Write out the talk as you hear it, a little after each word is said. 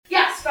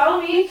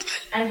me.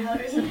 And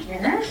Heather's in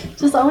here.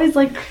 Just always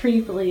like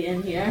creepily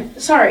in here.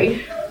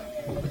 Sorry.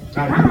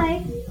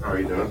 Hi. How are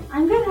you doing?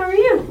 I'm good. How are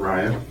you?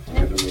 Ryan.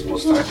 We'll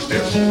start today.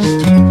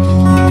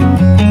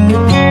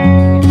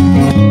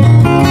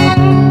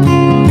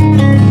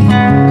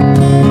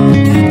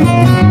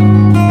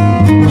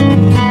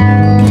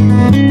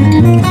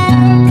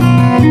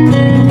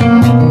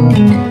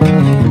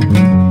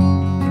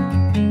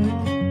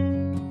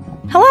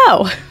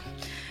 Hello.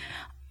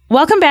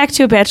 Welcome back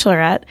to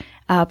Bachelorette,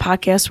 a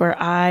podcast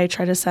where I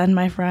try to send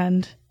my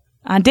friend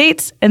on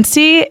dates and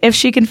see if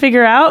she can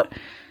figure out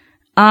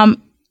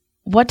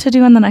what to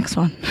do in the next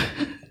one.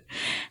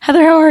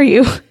 Heather, how are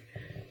you?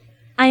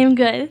 I am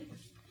good.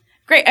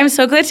 Great. I'm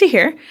so glad to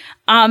hear.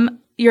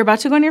 You're about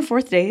to go on your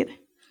fourth date.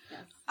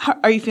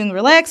 Are you feeling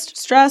relaxed,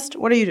 stressed?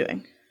 What are you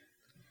doing?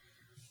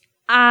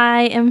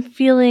 I am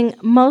feeling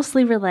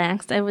mostly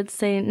relaxed. I would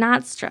say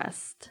not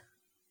stressed.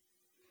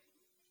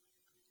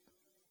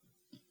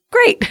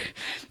 Great.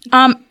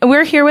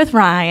 We're here with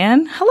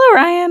Ryan. Hello,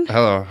 Ryan.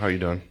 Hello. How are you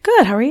doing?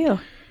 Good. How are you?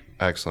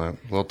 Excellent.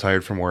 A little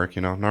tired from work,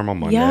 normal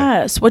Monday.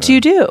 Yes. What do you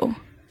do?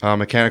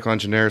 Mechanical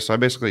engineer, so I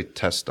basically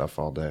test stuff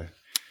all day.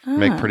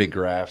 Make pretty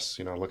graphs,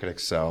 look at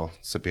Excel,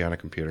 sit behind a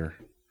computer.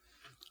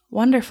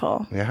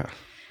 Wonderful. Yeah.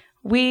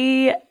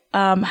 We,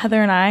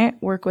 Heather and I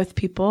work with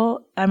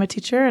people. I'm a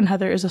teacher and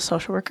Heather is a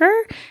social worker,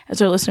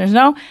 as our listeners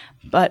know,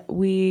 but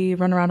we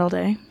run around all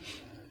day.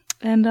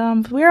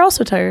 And we are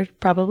also tired,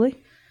 probably.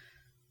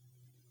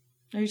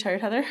 Are you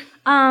tired, Heather?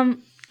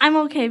 I'm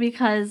okay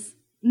because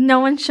no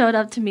one showed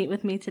up to meet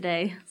with me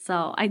today,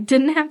 so I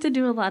didn't have to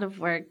do a lot of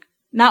work.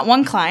 Not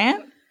one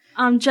client?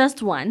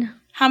 Just one.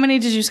 How many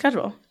did you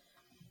schedule?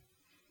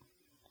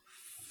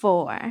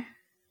 4.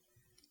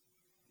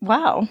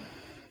 Wow.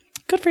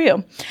 Good for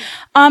you.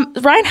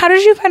 Ryan, how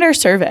did you find our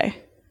survey?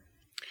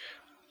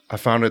 I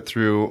found it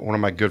through one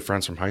of my good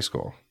friends from high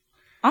school.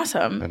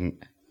 Awesome.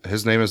 And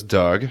his name is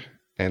Doug,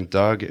 and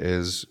Doug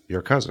is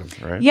your cousin,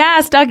 right?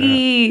 Yes,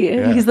 Dougie.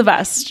 Yeah. He's the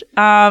best.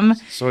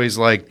 So he's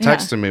like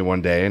texting me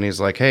one day, and he's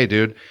like, hey,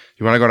 dude,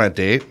 you want to go on a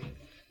date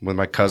with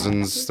my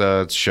cousin's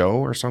show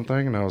or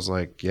something? And I was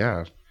like,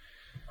 yeah.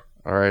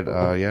 All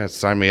right, yeah,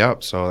 sign me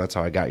up. So that's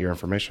how I got your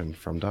information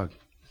from Doug.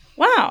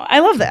 Wow, I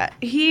love that.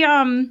 He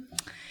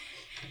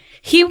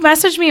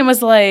messaged me and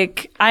was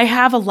like, I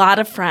have a lot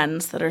of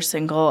friends that are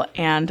single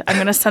and I'm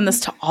going to send this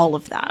to all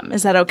of them.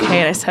 Is that okay?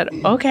 And I said,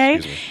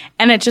 okay.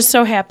 And it just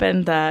so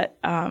happened that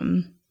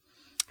from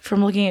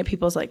looking at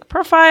people's like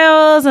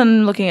profiles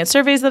and looking at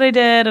surveys that I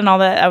did and all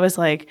that, I was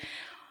like,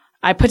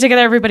 I put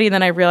together everybody and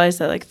then I realized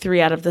that like 3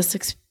 out of the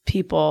 6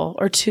 people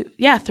or 3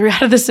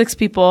 out of the 6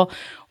 people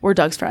were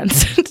Doug's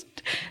friends.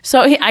 So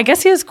I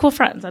guess he has cool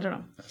friends. I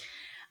don't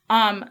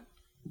know.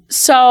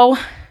 So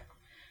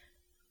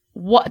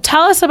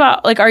tell us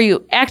about, like, are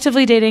you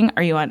actively dating?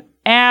 Are you on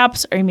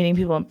apps? Are you meeting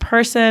people in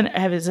person?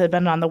 Has it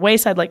been on the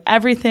wayside? Like,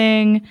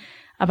 everything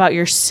about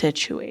your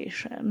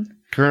situation.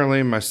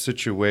 Currently, my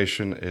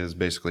situation is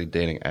basically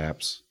dating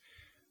apps.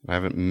 I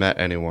haven't met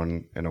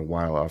anyone in a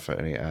while off of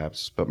any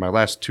apps, but my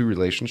last 2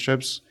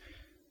 relationships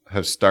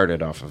have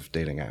started off of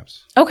dating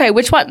apps. Okay,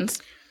 which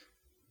ones?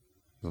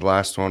 The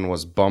last one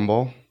was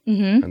Bumble,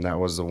 and that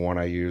was the one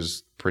I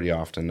use pretty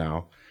often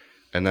now.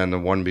 And then the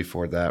one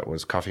before that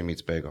was Coffee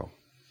Meets Bagel.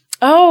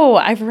 Oh,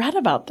 I've read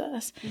about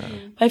this.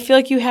 I feel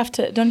like don't you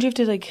have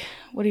to, like,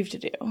 what do you have to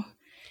do?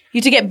 You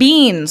have to get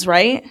beans,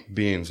 right?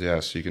 Beans,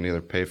 yes. You can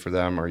either pay for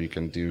them or you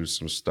can do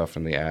some stuff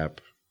in the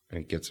app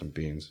and get some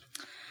beans.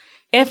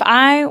 If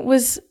I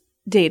was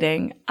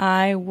dating,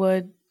 I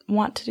would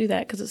want to do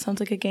that because it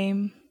sounds like a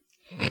game.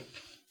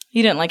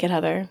 You didn't like it,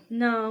 Heather?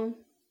 No.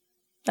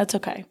 That's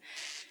okay.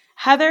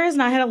 Heather has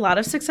not had a lot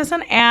of success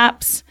on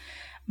apps,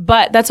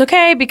 but that's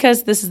okay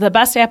because this is the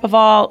best app of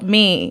all,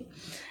 me.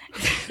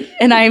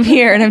 And I'm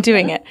here and I'm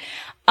doing it.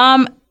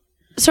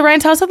 So Ryan,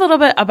 tell us a little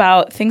bit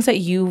about things that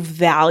you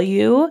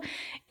value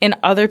in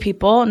other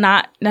people,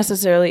 not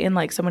necessarily in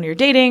like someone you're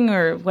dating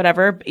or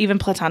whatever, even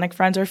platonic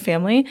friends or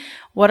family.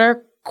 What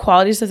are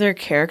qualities of their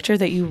character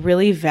that you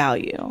really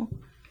value?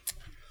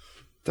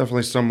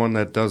 Definitely someone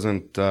that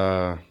doesn't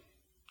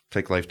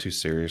take life too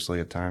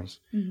seriously at times,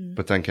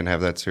 but then can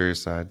have that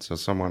serious side. So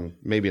someone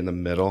maybe in the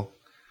middle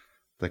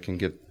that can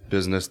get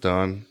business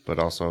done, but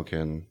also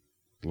can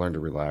learn to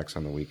relax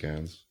on the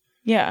weekends.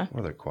 Yeah.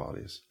 What other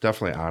qualities?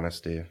 Definitely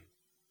honesty.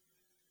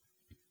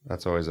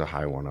 That's always a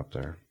high one up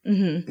there.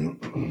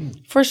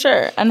 For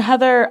sure. And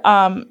Heather,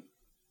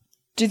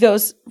 do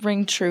those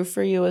ring true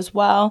for you as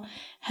well?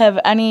 Have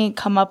any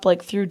come up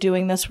like through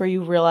doing this where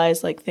you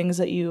realize like things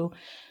that you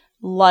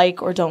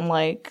like or don't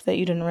like that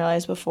you didn't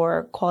realize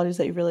before, qualities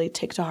that you really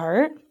take to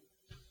heart?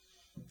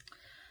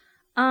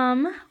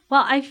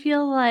 Well, I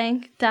feel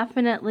like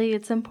definitely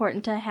it's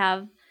important to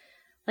have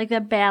like a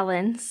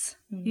balance.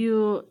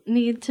 You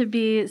need to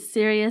be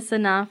serious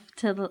enough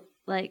to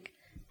like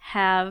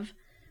have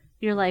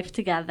your life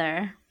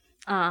together.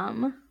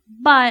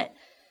 But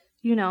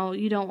you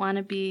don't want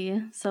to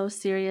be so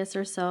serious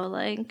or so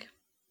like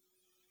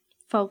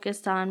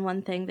focused on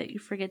one thing that you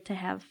forget to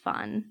have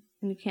fun.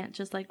 and you can't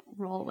just like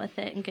roll with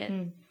it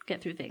and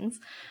get through things.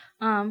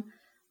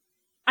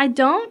 I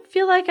don't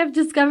feel like I've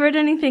discovered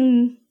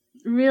anything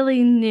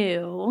really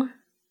new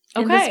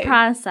in this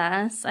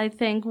process. I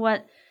think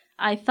what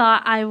I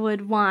thought I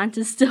would want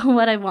is still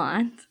what I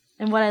want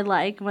and what I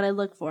like, what I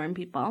look for in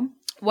people.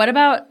 What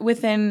about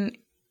within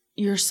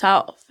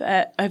yourself?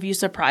 Have you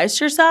surprised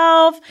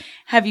yourself?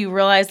 Have you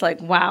realized,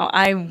 like, wow,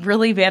 I'm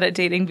really bad at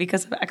dating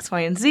because of X,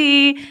 Y, and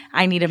Z?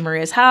 I needed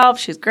Maria's help.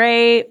 She's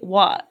great.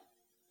 What?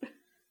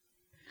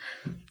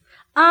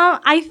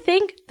 I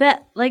think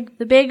that, like,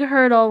 the big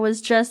hurdle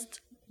was just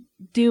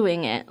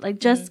doing it, like,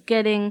 just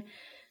getting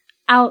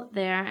out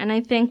there. And I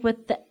think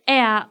with the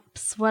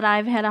apps, what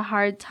I've had a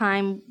hard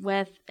time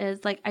with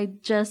is, like, I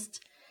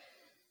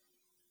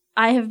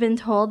have been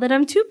told that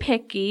I'm too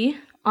picky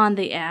on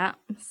the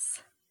apps.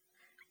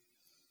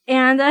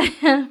 And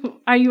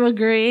are you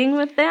agreeing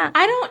with that?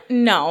 I don't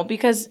know,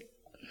 because,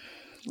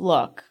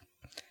 look,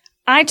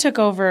 I took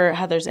over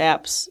Heather's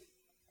apps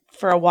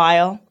for a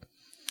while.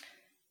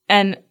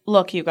 And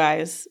look, you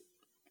guys,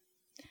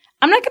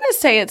 I'm not going to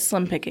say it's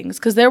slim pickings,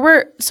 because there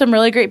were some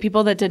really great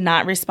people that did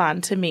not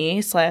respond to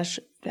me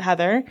 /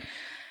 Heather.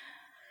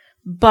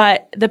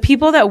 But the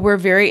people that were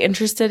very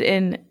interested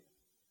in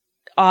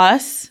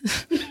us,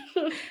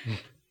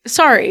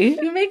 sorry.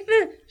 You make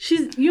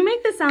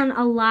this sound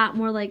a lot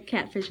more like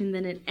catfishing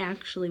than it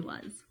actually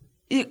was.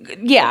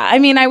 Yeah, I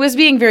mean, I was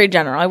being very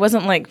general. I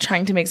wasn't like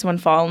trying to make someone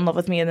fall in love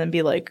with me and then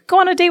be like, go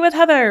on a date with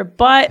Heather.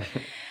 But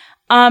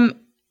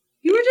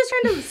you were just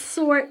trying to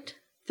sort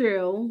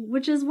through,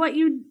 which is what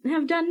you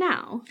have done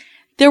now.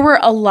 There were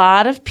a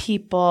lot of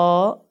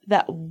people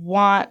that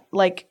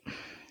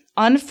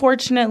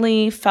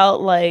unfortunately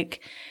felt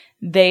like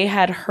they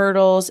had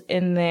hurdles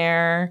in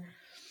their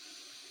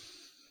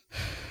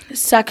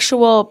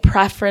sexual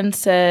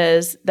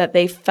preferences that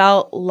they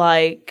felt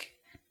like,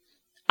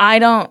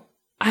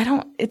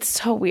 it's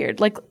so weird.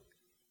 Like,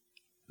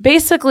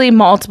 basically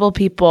multiple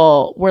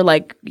people were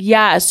like,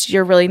 yes,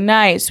 you're really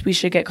nice. We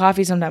should get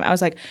coffee sometime. I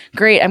was like,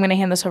 great, I'm going to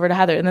hand this over to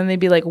Heather. And then they'd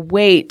be like,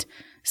 wait,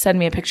 send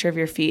me a picture of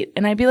your feet.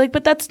 And I'd be like,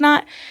 but that's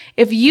not,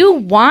 if you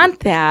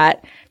want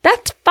that,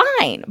 that's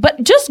fine.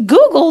 But just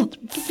Google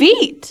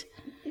feet.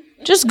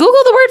 Just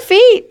Google the word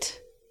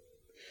feet.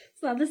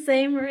 It's not the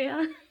same,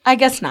 Maria. I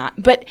guess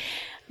not. But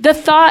the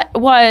thought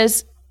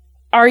was,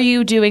 are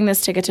you doing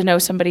this to get to know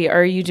somebody? Or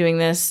are you doing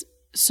this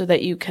so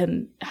that you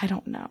can, I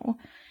don't know.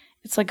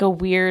 It's like a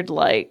weird,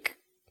 like,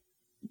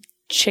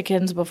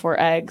 chickens before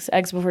eggs,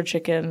 eggs before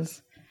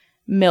chickens,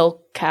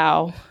 milk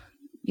cow,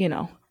 you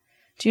know.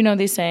 Do you know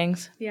these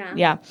sayings? Yeah.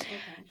 Yeah.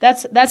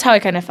 Okay. That's how I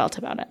kind of felt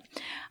about it.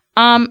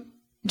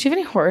 Do you have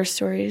any horror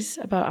stories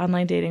about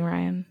online dating,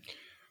 Ryan?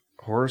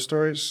 Horror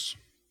stories?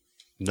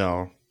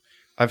 No.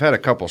 I've had a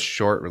couple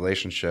short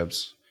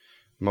relationships.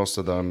 Most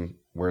of them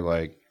were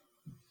like,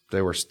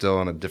 they were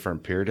still in a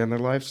different period in their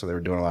life, so they were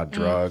doing a lot of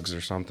drugs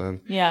or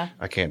something. Yeah.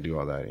 I can't do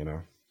all that, you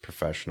know.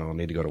 Professional,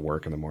 need to go to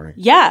work in the morning.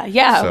 Yeah.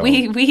 So,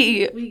 we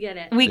get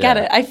it. We get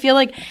it. I feel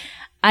like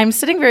I'm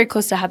sitting very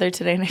close to Heather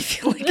today, and I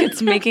feel like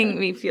it's making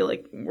me feel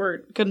like we're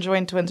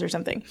conjoined twins or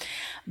something.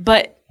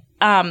 But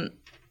that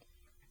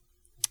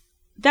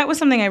was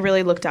something I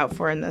really looked out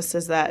for in this,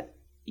 is that,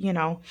 you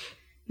know,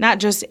 not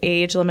just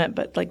age limit,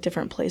 but like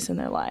different place in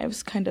their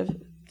lives kind of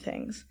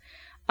things.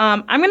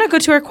 I'm going to go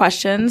to our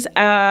questions.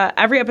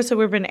 Every episode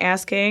we've been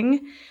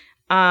asking,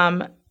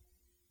 and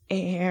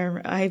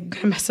I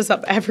mess this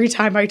up every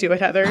time I do it,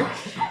 Heather.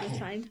 That's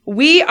fine.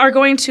 We are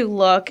going to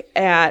look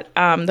at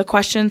the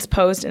questions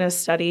posed in a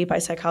study by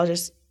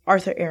psychologist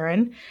Arthur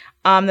Aaron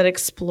that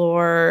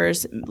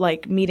explores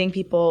like meeting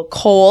people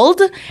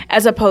cold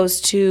as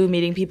opposed to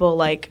meeting people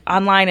like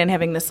online and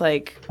having this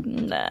like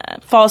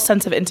false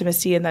sense of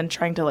intimacy and then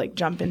trying to like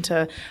jump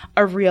into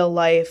a real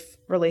life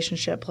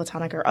relationship,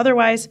 platonic or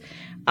otherwise.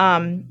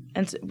 And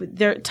so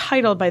they're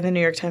titled by the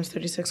New York Times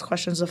 36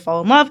 Questions to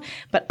Fall in Love,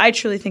 but I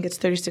truly think it's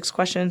 36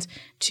 questions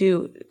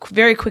to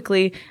very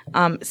quickly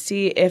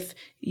see if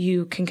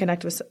you can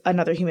connect with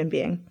another human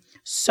being.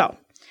 So,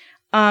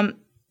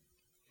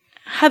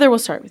 Heather, we'll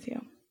start with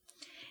you.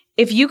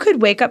 If you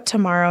could wake up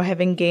tomorrow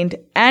having gained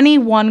any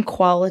one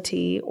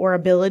quality or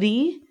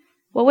ability,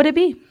 what would it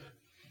be?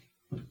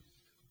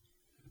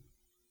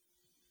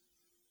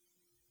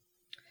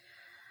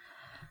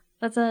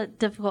 That's a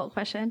difficult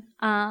question.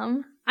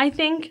 I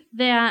think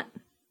that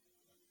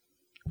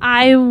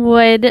I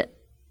would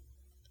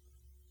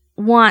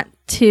want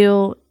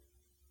to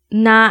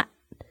not,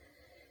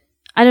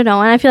 I don't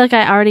know, and I feel like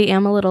I already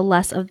am a little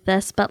less of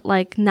this, but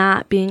like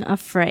not being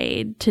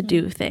afraid to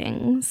do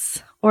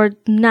things or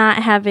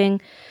not having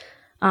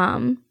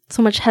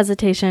so much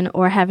hesitation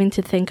or having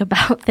to think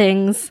about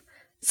things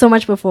so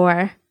much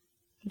before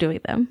doing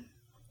them.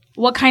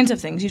 What kinds of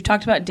things? You've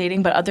talked about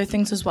dating, but other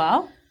things as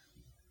well?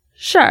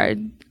 Sure.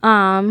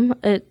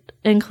 It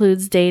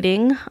includes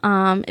dating.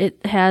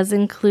 It has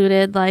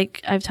included,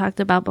 like I've talked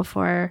about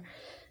before,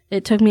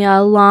 it took me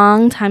a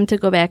long time to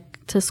go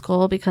back to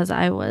school because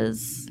I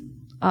was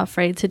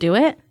afraid to do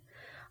it.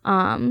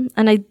 And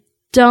I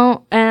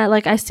don't,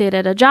 like I stayed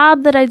at a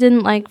job that I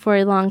didn't like for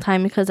a long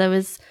time because I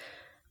was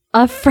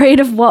afraid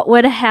of what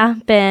would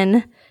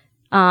happen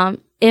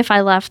if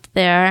I left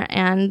there,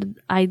 and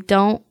I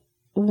don't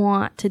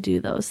want to do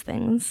those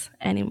things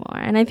anymore.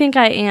 And I think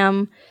I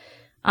am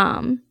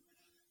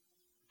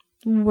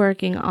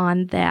working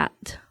on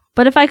that.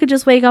 But if I could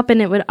just wake up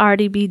and it would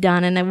already be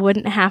done and I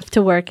wouldn't have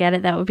to work at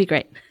it, that would be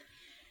great.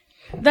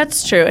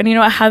 That's true. And you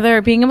know what,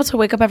 Heather, being able to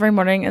wake up every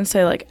morning and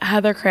say, like,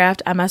 Heather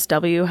Craft,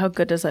 MSW, how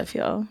good does that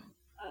feel?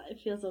 It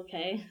feels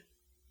okay.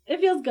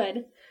 It feels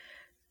good.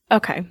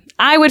 Okay.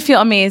 I would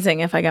feel amazing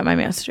if I got my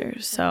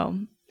master's. So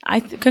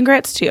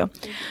congrats to you.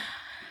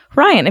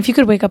 Ryan, if you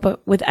could wake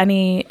up with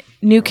any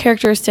new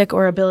characteristic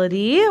or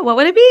ability, what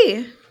would it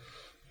be?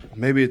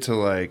 Maybe to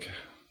like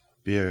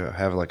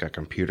have like a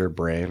computer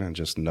brain and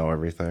just know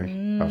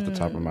everything off the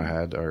top of my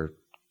head, or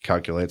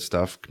calculate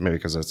stuff, maybe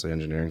because that's the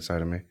engineering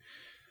side of me.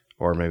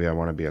 Or maybe I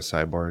want to be a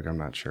cyborg. I'm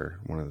not sure.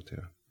 One of the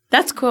two.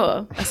 That's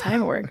cool. A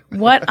cyborg.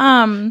 What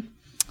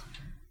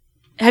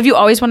have you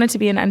always wanted to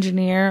be an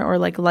engineer, or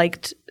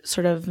liked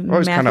sort of mathy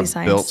always kind of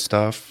science? Built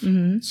stuff.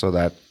 Mm-hmm. So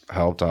that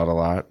helped out a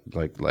lot,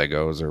 like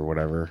Legos or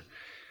whatever.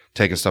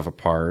 Taking stuff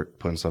apart,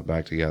 putting stuff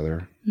back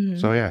together. Mm-hmm.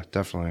 So yeah,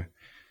 definitely.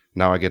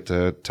 Now I get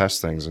to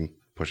test things and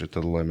push it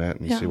to the limit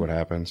and see what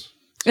happens.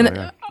 So,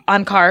 and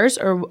on cars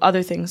or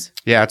other things?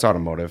 Yeah, it's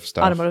automotive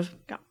stuff. Automotive.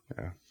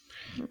 Yeah.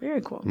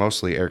 Very cool.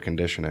 Mostly air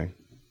conditioning.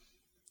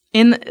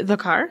 In the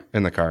car?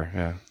 In the car,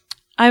 yeah.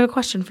 I have a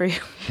question for you.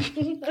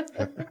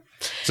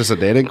 Is this a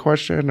dating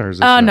question, or is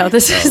this? No,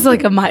 this is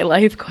like a my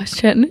life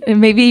question,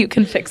 and maybe you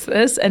can fix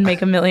this and make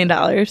 $1 million.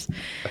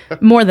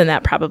 More than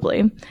that,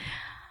 probably.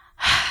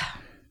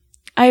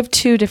 I have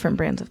 2 different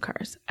brands of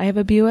cars. I have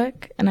a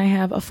Buick and I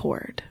have a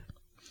Ford.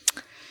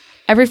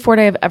 Every Ford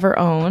I have ever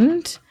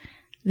owned,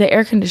 the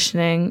air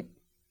conditioning,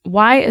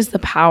 why is the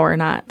power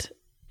not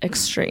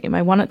extreme?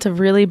 I want it to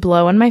really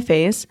blow in my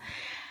face.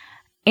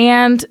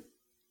 And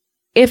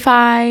if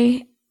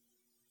I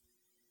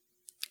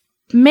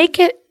make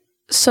it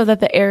so that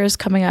the air is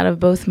coming out of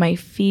both my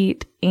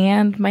feet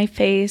and my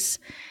face,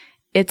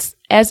 it's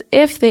as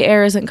if the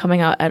air isn't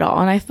coming out at all.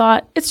 And I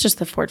thought, it's just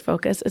the Ford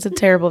Focus. It's a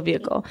terrible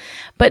vehicle.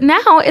 But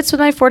now it's with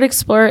my Ford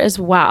Explorer as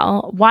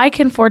well. Why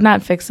can Ford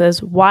not fix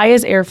this? Why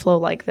is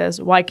airflow like this?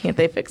 Why can't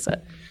they fix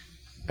it?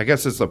 I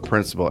guess it's the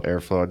principal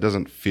airflow. It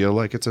doesn't feel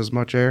like it's as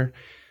much air.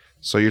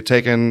 So you're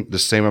taking the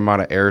same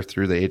amount of air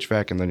through the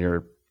HVAC and then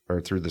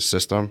or through the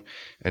system,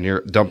 and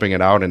you're dumping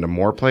it out into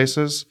more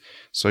places.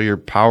 So your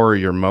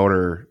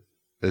motor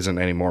isn't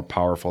any more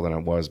powerful than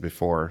it was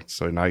before.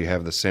 So now you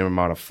have the same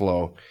amount of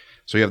flow.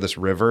 So you have this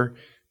river,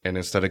 and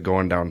instead of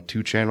going down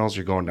 2 channels,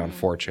 you're going down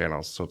 4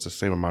 channels. So it's the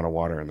same amount of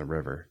water in the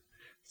river.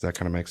 Does that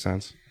kind of make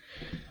sense?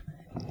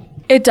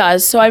 It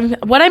does. So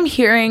what I'm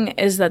hearing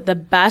is that the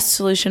best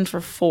solution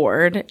for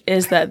Ford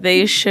is that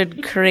they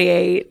should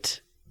create,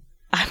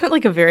 I'm at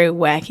like a very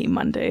wacky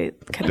Monday.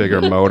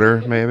 Bigger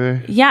motor,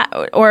 maybe? Yeah,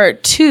 or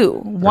 2.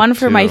 One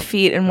for my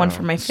feet and one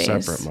for my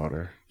face. Separate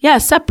motor. Yeah,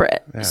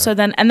 separate. Yeah. So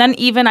then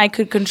even I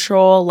could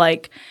control,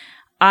 like,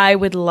 I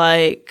would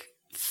like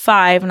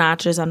 5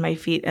 notches on my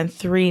feet and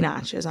 3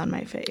 notches on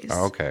my face.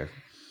 Oh, okay.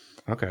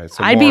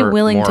 So I'd be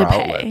willing to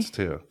pay.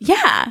 Too.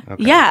 Yeah.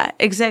 Okay. Yeah,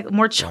 exactly.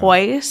 More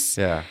choice.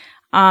 Yeah.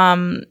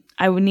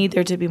 I would need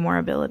there to be more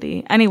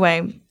ability.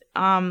 Anyway,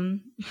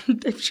 I'm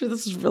sure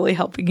this is really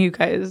helping you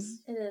guys.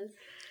 It is.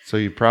 So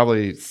you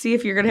probably see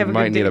if you're going to have a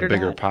might good need a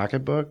bigger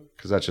pocketbook,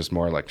 because that's just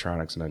more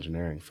electronics and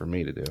engineering for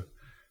me to do.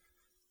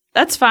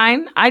 That's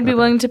fine. I'd be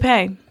willing to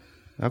pay.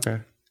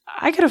 Okay.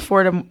 I could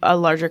afford a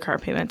larger car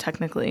payment,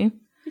 technically.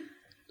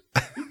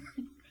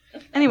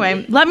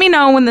 Anyway, let me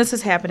know when this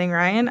is happening,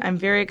 Ryan. I'm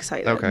very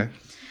excited. Okay.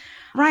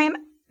 Ryan,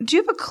 do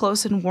you have a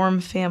close and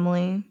warm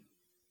family?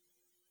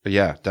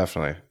 Yeah,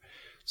 definitely.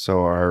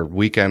 So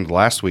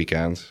last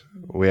weekend,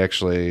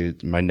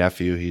 my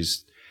nephew,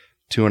 he's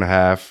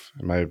 2.5.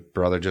 My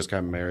brother just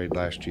got married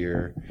last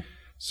year.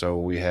 So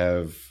we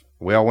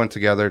all went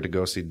together to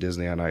go see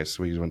Disney on Ice.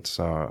 We went and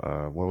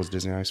saw, what was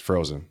Disney on Ice?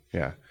 Frozen.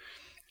 Yeah.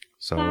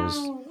 So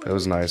it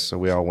was nice. So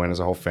we all went as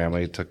a whole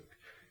family,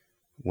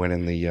 went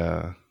in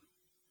the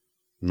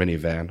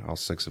minivan, all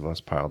 6 of us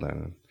piled in.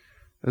 And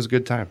it was a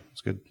good time. It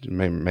was good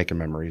making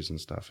memories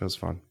and stuff. It was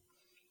fun.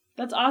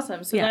 That's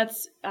awesome. So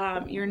that's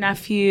your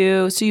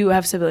nephew. So you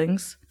have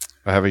siblings?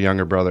 I have a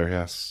younger brother,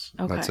 yes.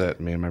 Okay. That's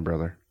it, me and my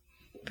brother.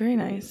 Very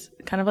nice.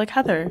 Kind of like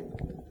Heather.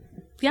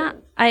 Yeah,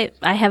 I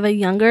have a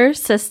younger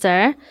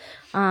sister.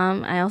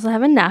 I also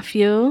have a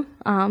nephew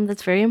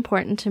that's very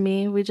important to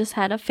me. We just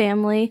had a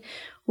family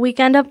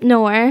weekend up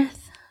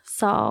north,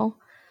 so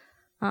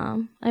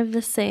I have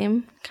the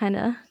same kind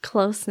of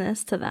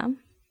closeness to them.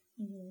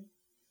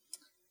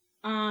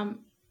 I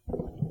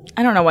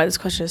don't know why this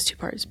question has 2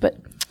 parts, but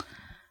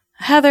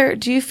Heather,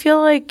 do you feel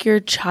like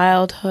your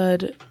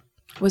childhood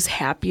was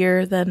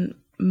happier than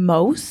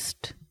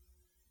most?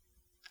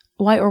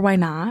 Why or why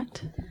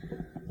not?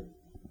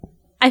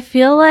 I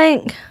feel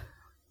like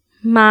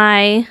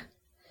my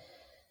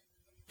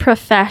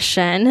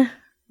profession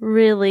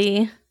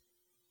really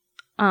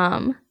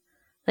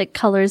like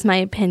colors my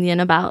opinion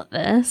about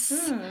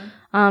this.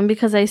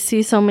 Because I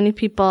see so many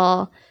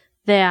people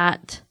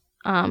that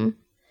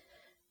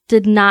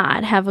did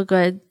not have a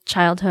good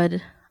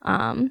childhood.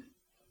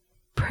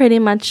 Pretty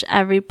much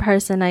every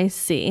person I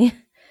see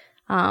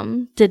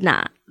did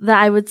not.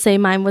 That I would say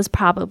mine was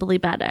probably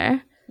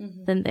better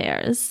than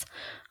theirs.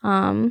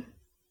 I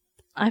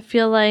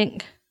feel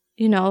like,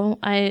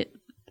 it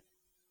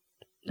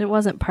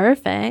wasn't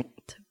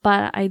perfect,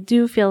 but I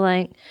do feel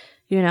like,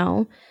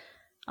 it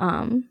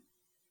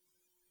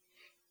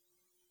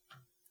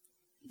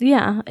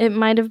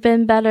might have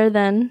been better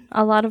than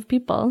a lot of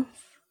people.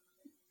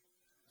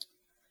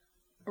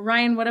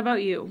 Ryan, what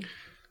about you?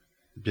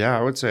 Yeah,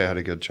 I would say I had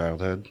a good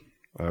childhood.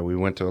 We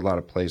went to a lot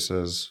of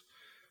places.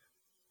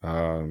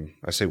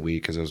 I say we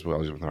because I was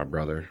with my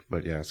brother,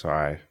 but yeah, so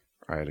I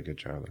had a good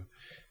childhood.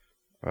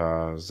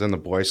 I was in the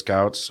Boy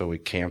Scouts, so we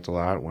camped a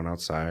lot, went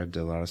outside,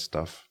 did a lot of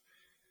stuff.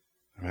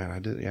 Man, I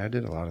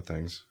did a lot of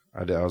things.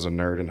 I was a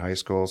nerd in high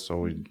school, so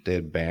we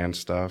did band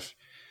stuff.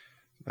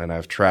 And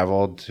I've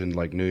traveled to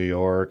like New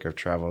York. I've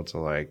traveled to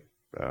like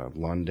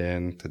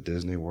London, to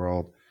Disney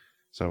World.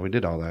 So we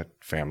did all that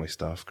family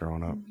stuff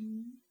growing up.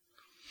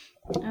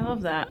 I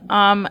love that.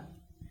 I'm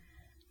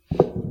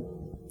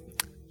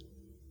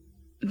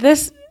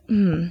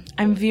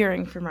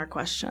veering from our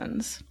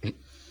questions.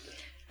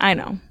 I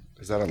know.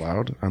 Is that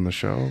allowed on the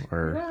show?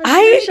 Or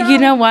you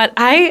know what?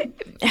 I'm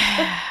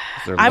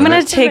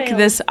going to take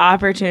this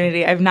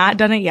opportunity. I've not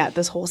done it yet,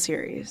 this whole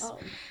series. Oh.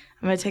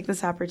 I'm going to take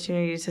this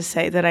opportunity to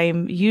say that I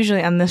am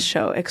usually on this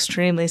show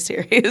extremely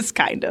serious,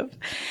 kind of.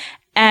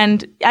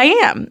 And I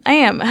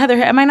am. Heather,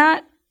 am I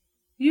not?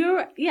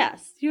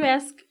 Yes. You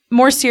ask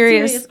more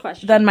serious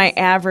than my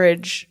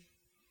average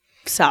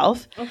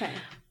self. Okay.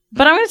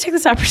 But I'm going to take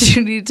this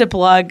opportunity to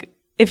plug,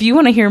 if you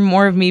want to hear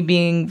more of me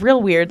being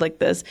real weird like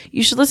this,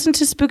 you should listen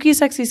to Spooky,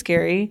 Sexy,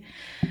 Scary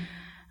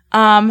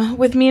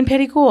with me and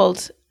Patty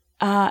Gould.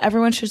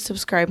 Everyone should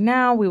subscribe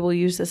now. We will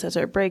use this as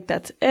our break.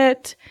 That's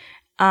it.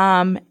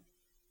 And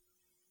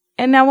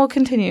now we'll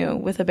continue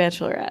with The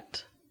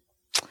Bachelorette.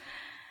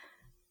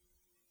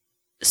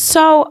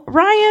 So,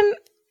 Ryan,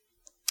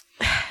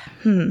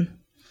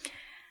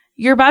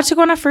 you're about to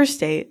go on a first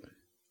date.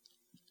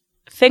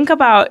 Think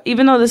about,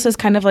 even though this is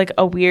kind of like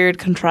a weird,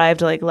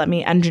 contrived, like, let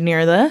me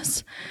engineer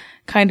this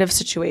kind of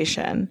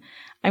situation,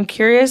 I'm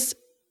curious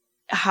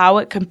how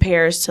it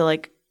compares to,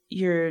 like,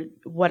 your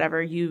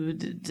whatever you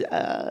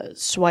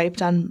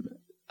swiped on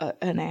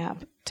an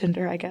app,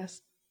 Tinder, I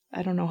guess.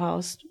 I don't know how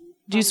else.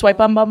 Do you swipe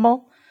on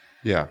Bumble?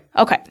 Yeah.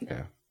 Okay.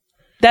 Yeah.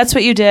 That's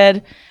what you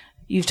did.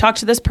 You've talked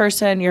to this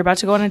person. You're about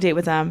to go on a date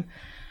with them.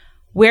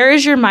 Where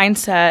is your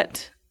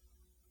mindset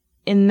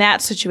in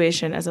that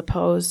situation as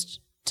opposed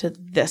to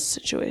this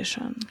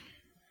situation?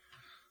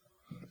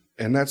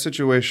 In that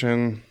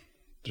situation,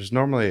 there's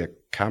normally a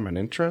common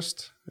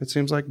interest, it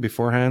seems like,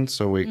 beforehand.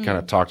 So we kind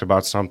of talked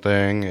about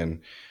something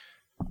and,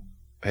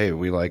 hey,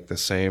 we like the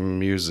same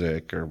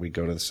music, or we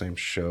go to the same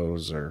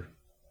shows, or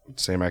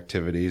same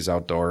activities,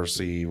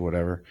 outdoorsy,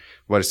 whatever.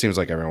 But it seems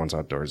like everyone's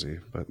outdoorsy.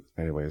 But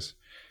anyways,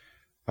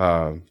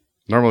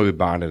 normally we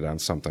bonded on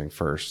something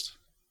first.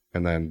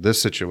 And then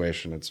this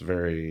situation,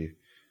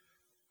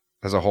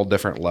 has a whole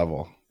different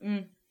level.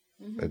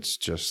 Mm-hmm. It's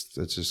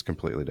just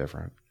completely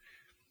different.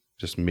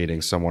 Just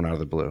meeting someone out of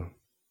the blue,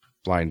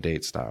 blind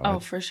date style. Oh,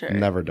 for sure.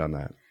 Never done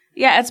that.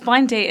 Yeah, it's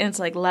blind date, and it's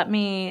like, let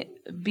me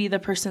be the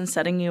person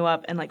setting you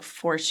up and like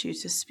force you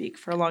to speak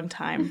for a long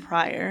time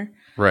prior.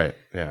 Right.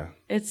 Yeah.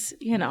 It's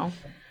So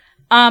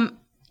I'm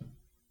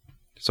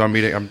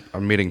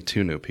meeting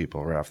two new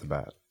people right off the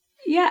bat.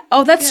 Yeah.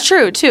 Oh, that's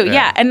true too.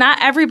 Yeah. And not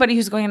everybody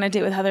who's going on a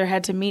date with Heather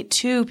had to meet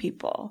two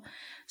people.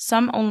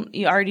 Some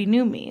already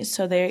knew me,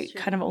 so they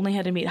kind of only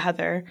had to meet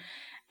Heather.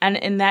 And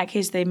in that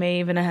case, they may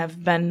even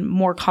have been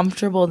more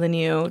comfortable than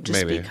you,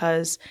 just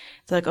because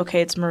it's like,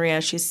 okay, it's Maria.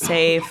 She's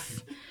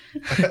safe.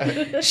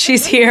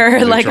 She's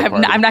here. Like,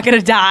 I'm not going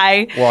to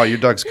die. Well, you're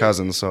Doug's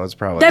cousin, so it's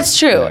probably... That's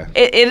true.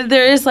 Yeah.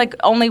 There is like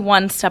only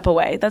one step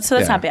away. That's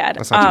not bad.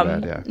 That's not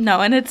too bad, yeah.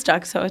 No, and it's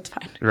Doug, so it's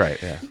fine. Right,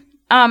 yeah.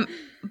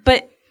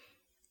 But...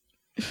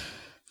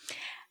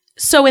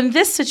 So in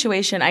this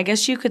situation, I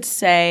guess you could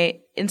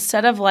say,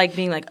 instead of like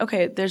being like,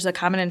 okay, there's a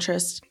common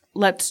interest,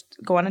 let's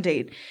go on a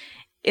date,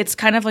 it's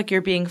kind of like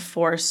you're being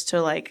forced to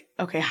like,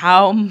 okay,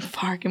 how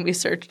far can we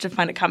search to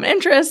find a common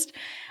interest?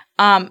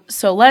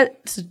 So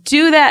let's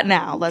do that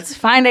now. Let's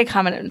find a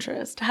common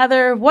interest.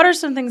 Heather, what are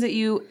some things that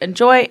you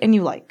enjoy and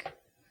you like?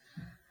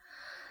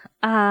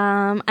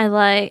 I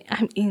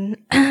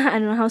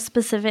don't know how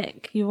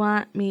specific you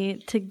want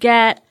me to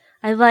get.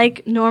 I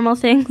like normal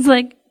things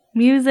like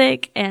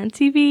music and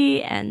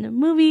TV and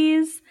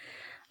movies.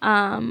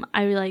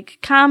 I like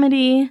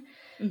comedy.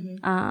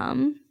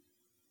 Mm-hmm.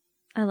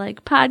 I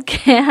like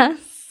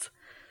podcasts.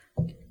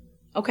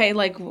 Okay,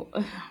 like, oh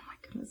my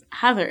goodness.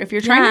 Heather, if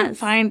you're trying to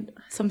find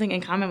something in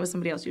common with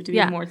somebody else, you have to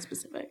be more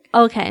specific.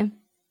 Okay.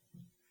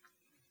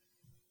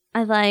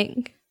 I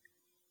like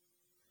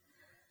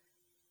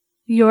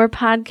your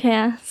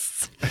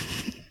podcasts.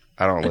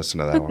 I don't listen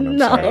to that one. I'm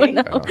No, sorry.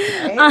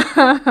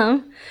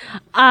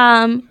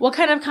 no. What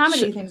kind of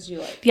comedy things do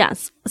you like?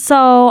 Yes.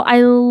 So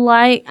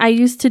I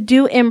used to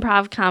do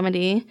improv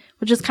comedy,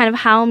 which is kind of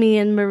how me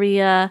and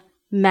Maria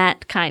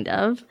met, kind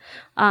of.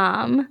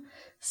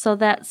 So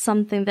that's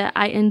something that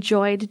I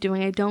enjoyed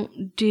doing. I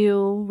don't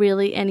do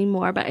really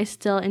anymore, but I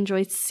still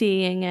enjoy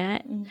seeing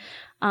it.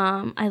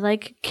 I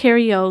like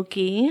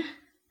karaoke,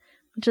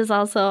 which is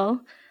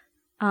also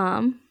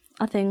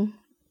a thing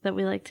that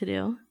we like to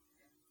do.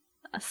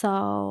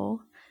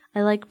 So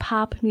I like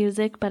pop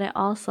music, but I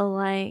also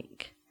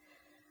like,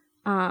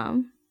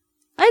 I'd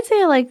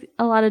say I like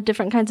a lot of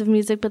different kinds of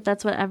music, but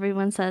that's what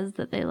everyone says,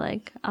 that they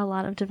like a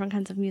lot of different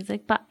kinds of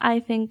music. But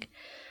I think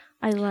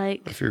I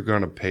like... If you're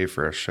going to pay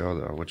for a show,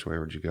 though, which way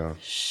would you go?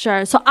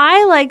 Sure. So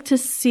I like to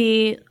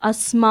see a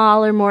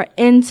smaller, more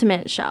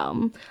intimate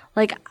show.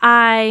 Like,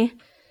 I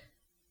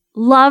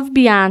love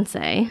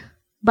Beyonce,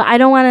 but I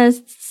don't want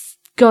to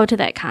go to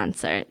that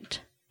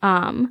concert.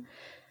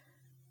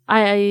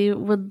 I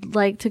would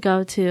like to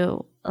go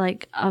to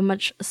like a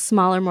much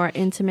smaller, more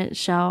intimate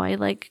show.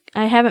 I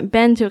haven't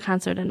been to a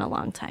concert in a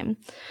long time.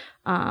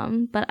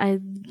 But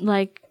I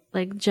like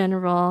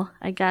general,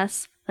 I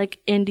guess, like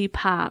indie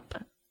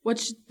pop.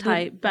 What's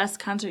type. the best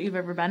concert you've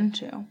ever been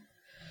to?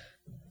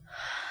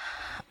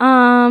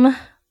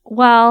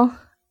 Well,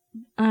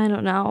 I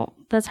don't know.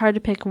 That's hard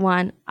to pick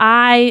one.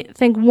 I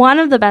think one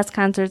of the best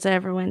concerts I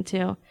ever went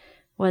to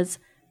was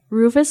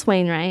Rufus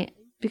Wainwright,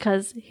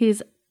 because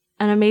he's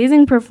an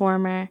amazing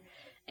performer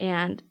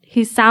and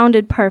he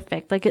sounded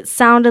perfect. Like, it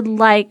sounded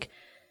like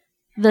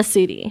the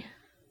CD.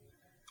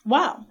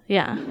 Wow.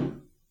 Yeah.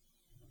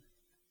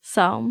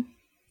 So.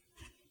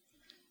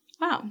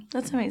 Wow,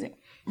 that's amazing.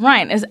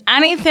 Ryan, is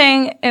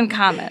anything in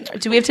common? Or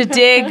do we have to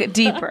dig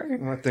deeper?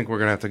 I think we're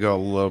going to have to go a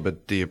little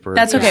bit deeper.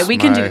 That's okay. because We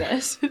can do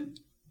this.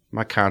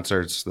 My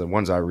concerts, the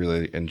ones I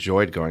really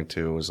enjoyed going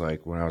to was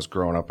like when I was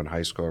growing up in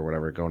high school or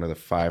whatever, going to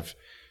the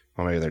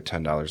maybe they're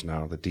 $10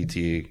 now, the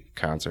DTE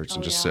concerts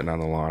and just sitting on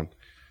the lawn.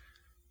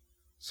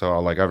 So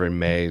like every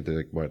May,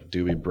 the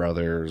Doobie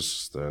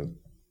Brothers, the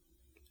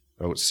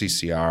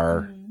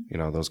CCR,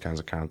 those kinds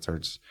of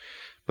concerts.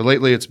 But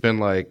lately it's been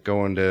like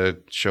going to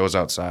shows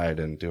outside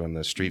and doing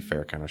the street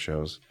fair kind of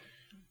shows.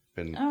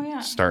 Been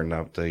starting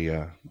up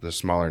the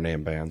smaller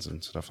name bands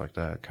and stuff like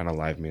that, kind of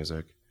live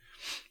music.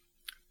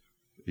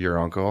 Your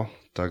uncle,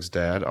 Doug's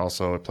dad,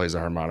 also plays the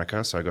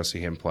harmonica, so I go see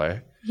him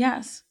play.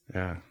 Yes.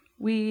 Yeah.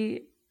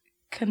 We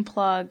can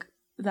plug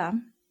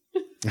them.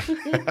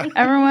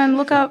 Everyone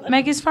look up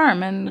Maggie's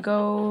Farm and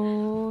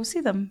go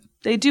see them.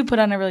 They do put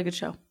on a really good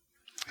show.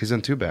 He's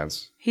in 2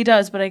 bands. He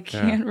does, but I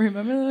can't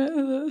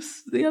remember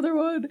the other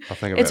one. I'll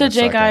think of it's it a in a Jay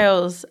second.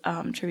 Giles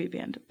tribute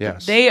band.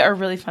 Yes. They are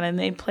really fun, and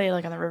they play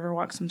like on the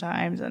Riverwalk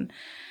sometimes. And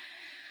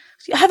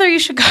Heather, you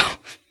should go.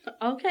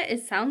 Okay,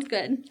 it sounds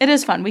good. It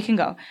is fun. We can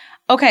go.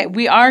 Okay,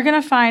 we are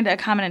going to find a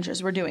common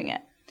interest. We're doing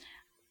it.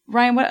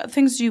 Ryan, what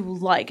things do you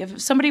like?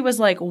 If somebody was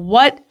like,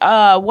 what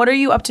are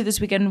you up to this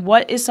weekend?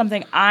 What is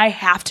something I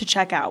have to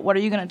check out? What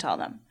are you going to tell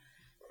them?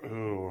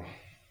 Oh.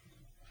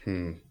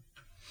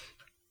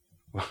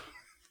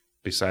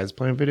 Besides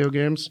playing video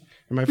games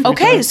in my free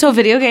Okay, time? so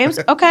video games.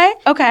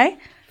 Okay.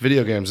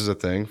 Video games is a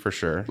thing for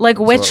sure. Like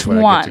which So when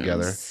I ones? get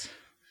together.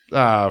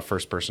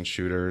 First-person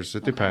shooters.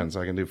 It depends.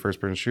 I can do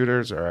first-person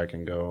shooters, or I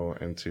can go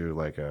into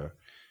like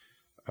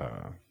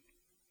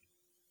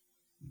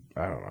I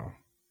don't know,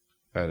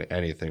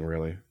 anything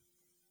really.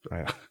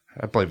 I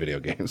play video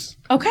games.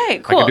 Okay,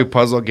 cool. I can do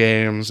puzzle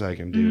games. I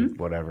can do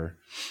whatever.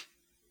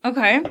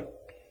 Okay.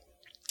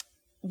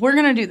 We're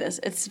going to do this.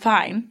 It's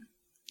fine.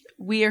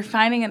 We are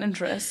finding an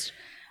interest.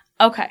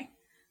 Okay.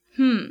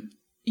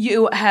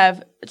 You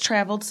have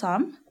traveled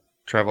some.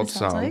 Traveled It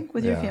sounds some. like,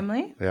 with your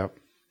family. Yep.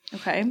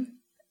 Okay.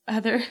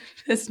 Heather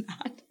is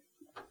not.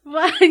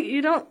 What?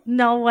 You don't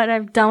know what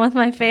I've done with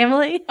my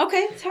family?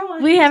 Okay, tell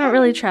us. We haven't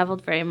really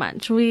traveled very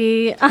much.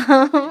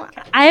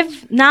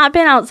 I've not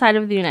been outside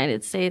of the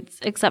United States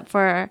except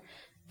for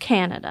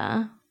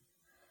Canada.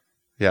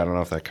 Yeah, I don't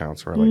know if that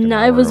counts for like an No,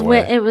 hour it was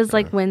away. it was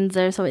like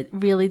Windsor, so it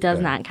really does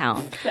not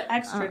count. The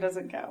extra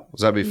doesn't count.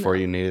 Was that before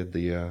you needed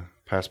the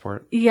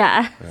passport?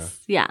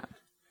 Yes, yeah,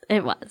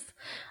 it was.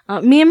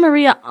 Me and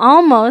Maria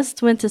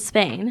almost went to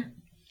Spain.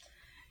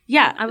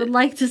 Yeah. I would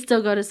like to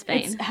still go to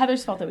Spain. It's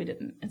Heather's fault that we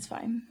didn't. It's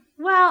fine.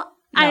 Well,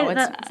 No, it's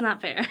that's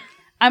not fair.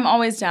 I'm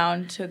always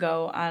down to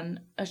go on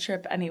a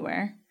trip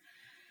anywhere.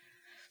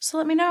 So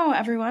let me know,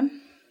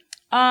 everyone.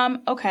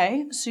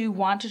 Okay, so you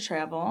want to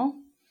travel.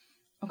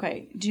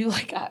 Okay, do you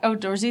like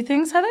outdoorsy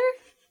things, Heather?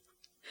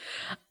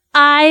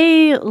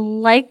 I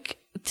like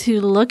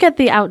to look at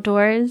the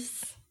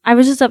outdoors. I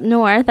was just up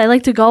north. I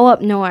like to go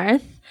up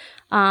north.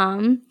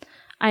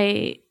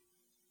 I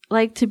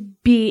like to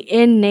be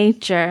in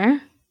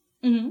nature.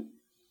 Mm-hmm.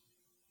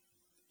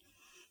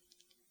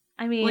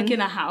 I mean, Like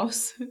in a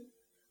house.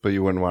 But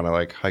you wouldn't want to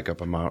like hike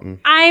up a mountain.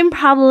 I'm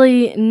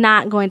probably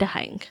not going to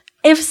hike.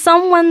 If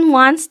someone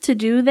wants to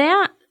do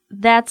that,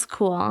 that's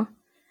cool.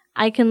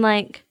 I can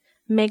like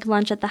make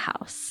lunch at the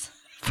house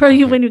for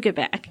you when you get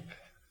back.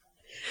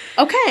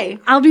 Okay.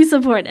 I'll be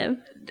supportive.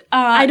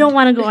 I don't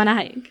want to go on a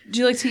hike. Do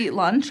you like to eat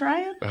lunch,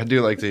 Ryan? I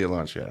do like to eat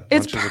lunch, yeah.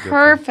 It's Lunch is a good thing.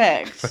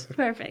 perfect.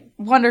 Perfect.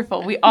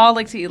 Wonderful. We all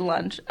like to eat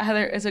lunch.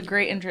 Heather is a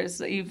great interest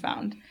that you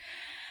found.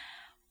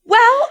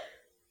 Well,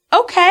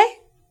 okay.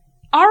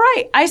 All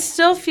right. I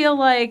still feel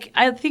like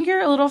I think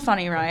you're a little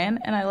funny, Ryan,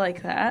 and I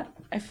like that.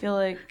 I feel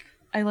like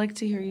I like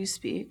to hear you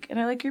speak, and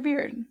I like your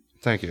beard.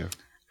 Thank you.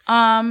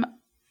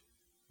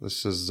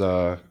 This is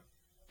How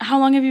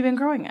long have you been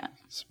growing it?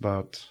 it's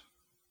about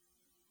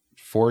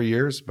 4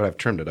 years, but I've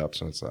trimmed it up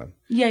since then.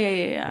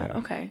 Yeah.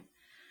 Okay.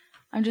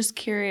 I'm just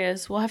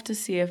curious. We'll have to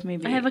see if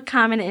maybe I have a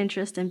common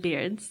interest in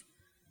beards.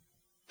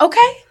 Okay.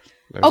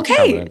 There's a common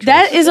Okay. interest.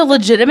 That is a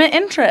legitimate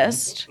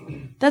interest.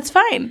 That's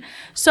fine.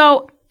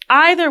 So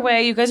either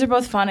way, you guys are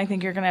both fun. I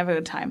think you're going to have a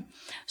good time.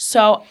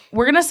 So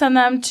we're going to send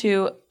them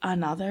to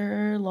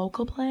another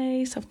local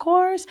place, of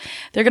course.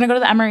 They're going to go to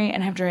the Emery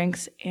and have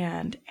drinks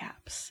and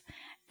apps.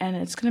 And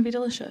it's going to be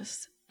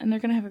delicious. And they're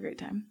going to have a great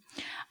time.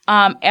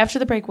 After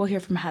the break, we'll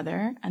hear from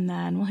Heather. And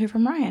then we'll hear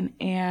from Ryan.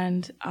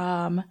 And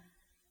then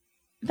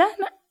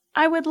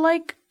I would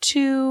like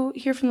to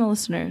hear from the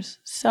listeners.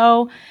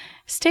 So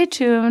stay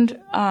tuned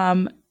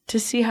to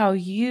see how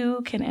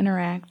you can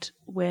interact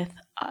with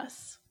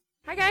us.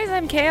 Hi guys,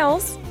 I'm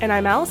Kales. And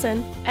I'm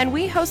Allison. And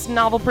we host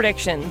Novel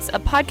Predictions, a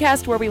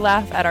podcast where we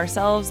laugh at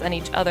ourselves and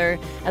each other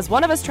as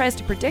one of us tries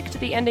to predict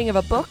the ending of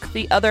a book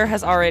the other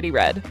has already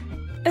read.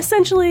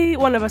 Essentially,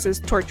 one of us is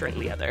torturing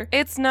the other.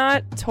 It's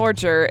not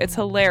torture, it's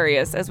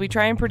hilarious as we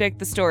try and predict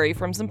the story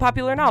from some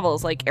popular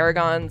novels like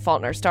Eragon,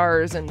 Fault in Our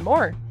Stars, and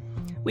more.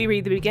 We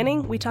read the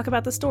beginning, we talk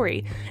about the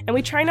story, and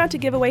we try not to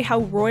give away how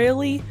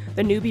royally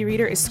the newbie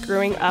reader is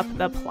screwing up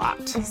the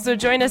plot. So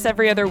join us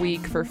every other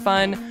week for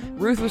fun,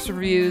 ruthless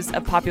reviews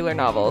of popular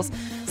novels.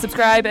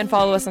 Subscribe and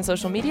follow us on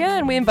social media,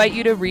 and we invite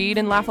you to read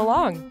and laugh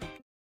along.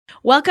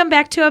 Welcome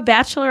back to A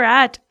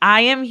Bachelorette.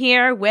 I am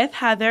here with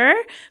Heather,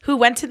 who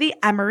went to the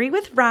Emery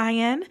with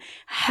Ryan.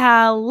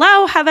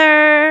 Hello,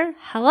 Heather.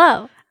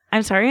 Hello.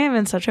 I'm sorry I'm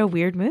in such a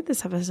weird mood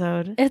this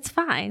episode. It's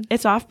fine.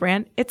 It's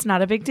off-brand. It's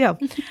not a big deal.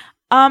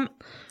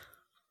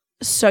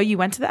 So you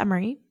went to the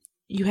Emery.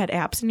 You had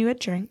apps and you had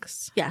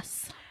drinks.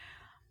 Yes.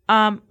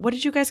 What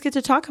did you guys get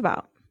to talk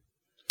about?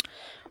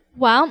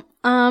 Well,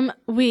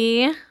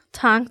 we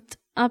talked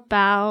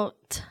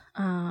about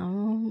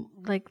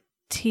like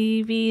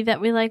TV that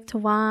we like to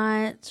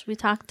watch. We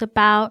talked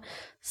about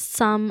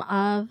some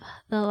of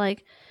the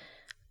like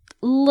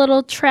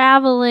little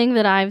traveling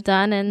that I've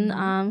done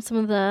and some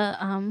of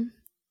the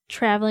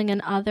traveling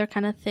and other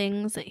kind of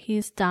things that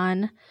he's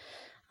done.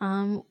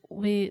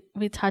 We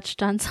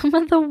touched on some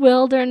of the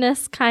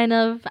wilderness kind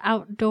of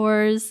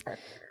outdoors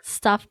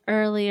stuff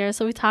earlier,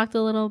 so we talked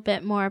a little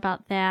bit more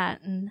about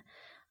that, and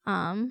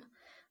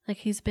like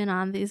he's been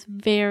on these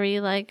very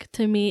like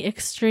to me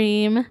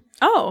extreme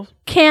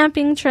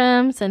camping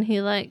trips, and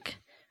he like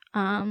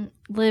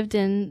lived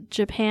in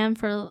Japan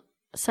for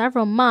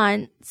several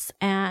months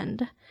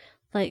and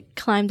like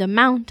climbed a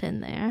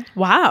mountain there.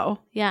 Wow.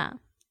 Yeah.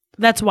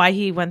 That's why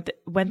he went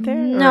there?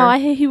 No,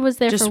 he was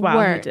there just for while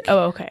work. He did.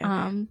 Oh, okay.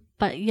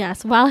 But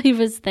yes, while he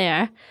was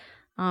there,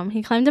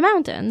 he climbed a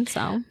mountain.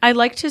 So I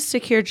liked his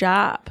secure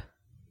job.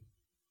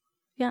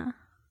 yeah,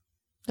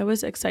 That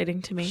was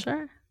exciting to me.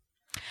 sure.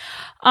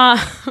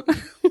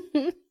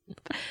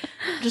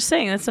 Just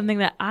saying, that's something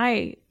that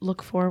I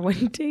look for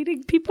when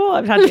dating people.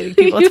 I'm not dating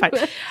people. It's fine.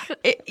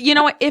 You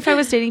know what? If I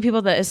was dating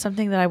people, that is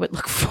something that I would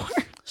look for.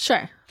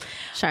 Sure.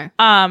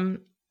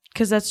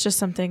 Because that's just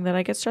something that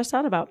I get stressed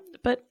out about.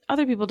 But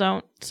other people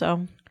don't.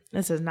 So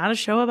this is not a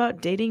show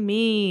about dating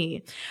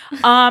me.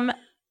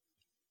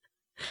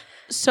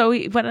 So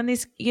we went on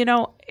these,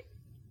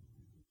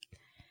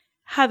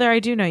 Heather, I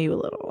do know you a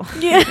little.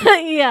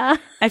 Yeah.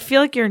 I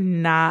feel like you're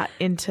not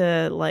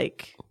into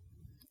like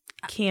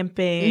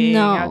camping,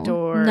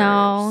 outdoors.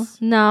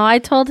 No. I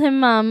told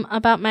him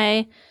about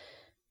my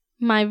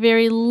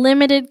very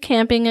limited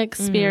camping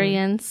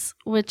experience,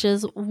 which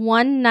is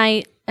one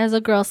night as a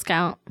Girl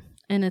Scout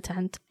in a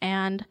tent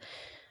and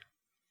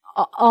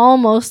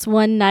almost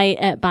one night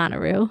at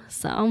Bonnaroo.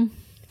 So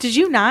Did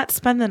you not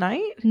spend the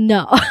night?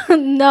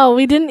 No,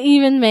 we didn't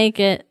even make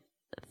it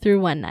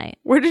through one night.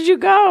 Where did you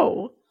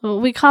go?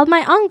 Well, we called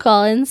my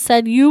uncle and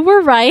said, "You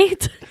were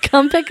right.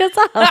 Come pick us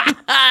up."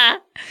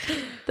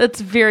 That's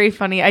very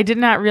funny. I did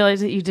not realize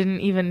that you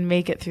didn't even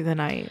make it through the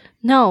night.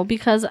 No,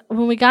 because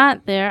when we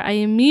got there, I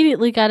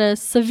immediately got a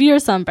severe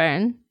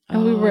sunburn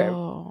and we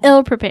were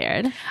ill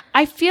prepared.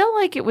 I feel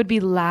like it would be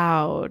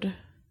loud.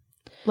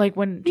 Like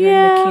during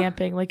the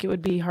camping, like it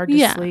would be hard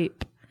to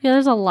sleep. Yeah,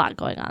 there's a lot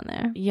going on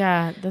there.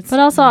 Yeah, but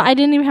also I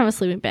didn't even have a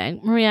sleeping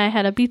bag. Maria, I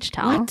had a beach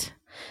towel. What?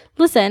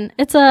 Listen,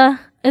 it's a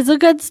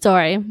good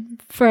story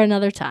for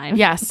another time.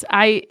 Yes,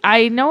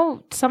 I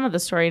know some of the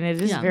story and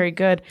it is very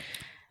good.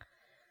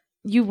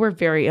 You were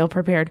very ill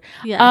prepared.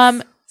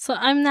 Yes. So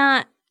I'm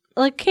not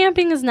like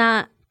camping is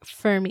not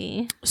for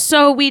me.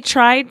 So we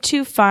tried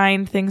to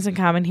find things in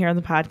common here on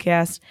the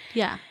podcast.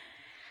 Yeah.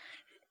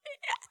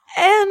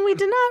 And we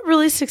did not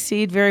really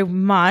succeed very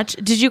much.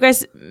 Did you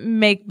guys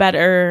make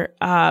better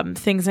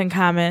things in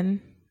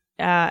common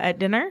at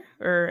dinner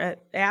or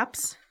at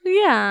apps?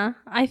 Yeah,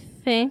 I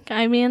think.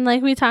 I mean,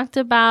 like we talked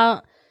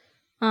about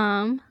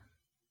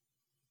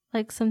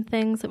like some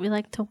things that we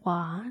like to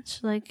watch,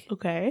 like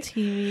Okay.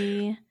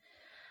 TV.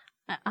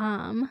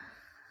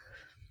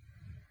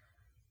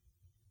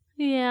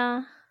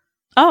 Yeah.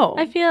 Oh.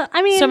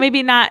 I mean so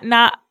maybe not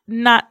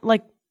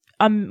like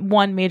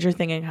one major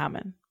thing in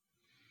common.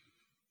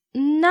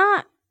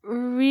 not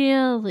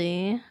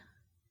really.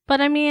 But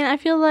I mean, I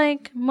feel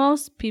like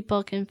most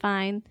people can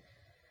find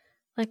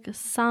like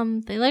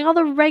something, like all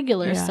the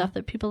regular stuff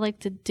that people like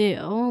to do,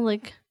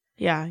 like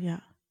Yeah.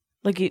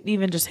 Like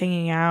even just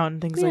hanging out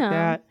and things like Yeah.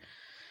 that.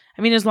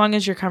 I mean, as long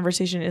as your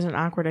conversation isn't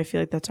awkward, I feel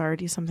like that's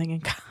already something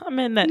in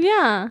common that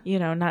yeah.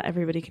 not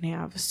everybody can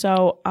have.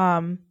 So,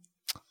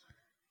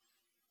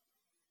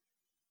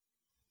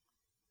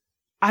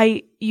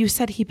 you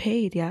said he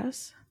paid,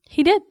 yes?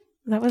 He did.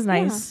 That was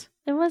nice.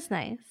 It was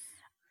nice.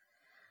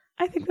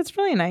 I think that's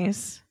really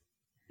nice.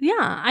 Yeah.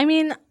 I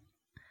mean,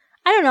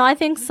 I don't know. I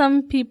think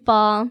some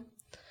people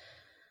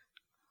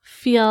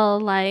feel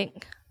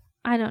like,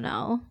 I don't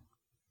know,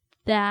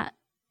 that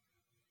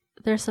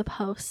they're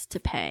supposed to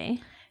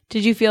pay.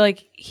 Did you feel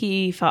like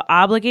he felt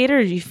obligated,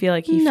 or did you feel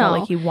like he felt No.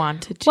 like he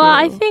wanted to? Well,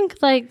 I think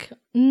like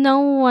no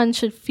one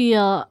should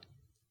feel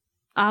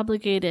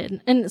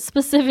obligated, and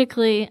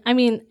specifically, I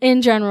mean,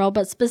 in general,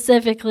 but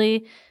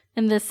specifically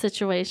in this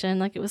situation,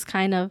 like it was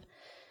kind of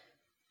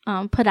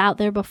put out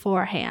there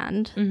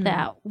beforehand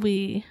that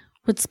we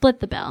would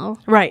split the bill.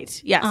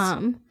 Right. Yes.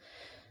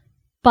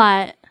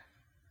 But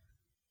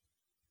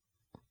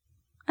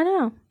I don't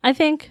know. I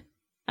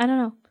don't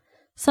know.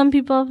 Some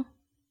people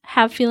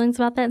have feelings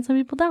about that and some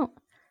people don't.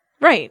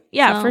 Right.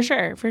 Yeah,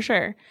 So- for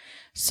sure.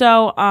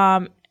 So,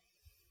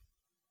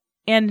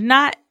 and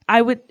not,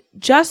 I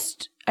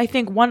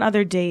think one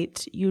other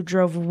date you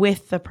drove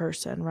with the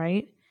person,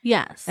 right?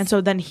 Yes. And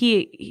so then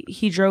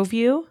he drove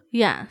you?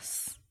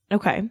 yes.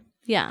 Okay.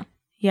 Yeah.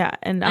 Yeah.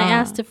 And I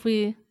asked if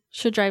we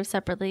should drive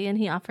separately and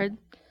he offered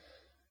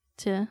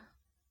to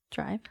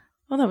drive.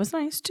 well, that was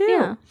nice too.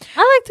 Yeah.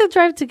 I like to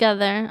drive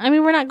together. I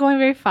mean, we're not going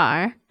very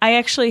far. I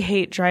actually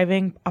hate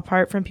driving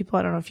apart from people.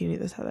 I don't know if you knew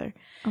this, Heather.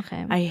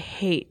 Okay. I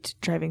hate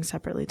driving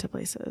separately to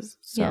places.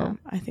 So Yeah.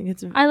 I think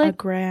it's I a like-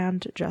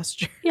 grand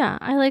gesture. Yeah,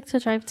 I like to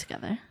drive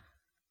together.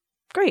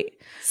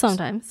 Great.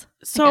 Sometimes.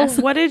 So guess.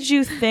 what did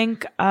you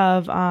think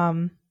of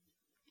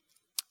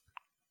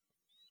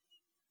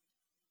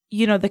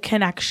the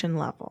connection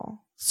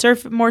level?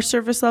 More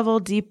surface level,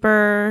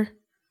 deeper?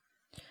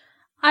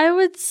 I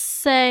would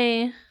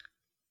say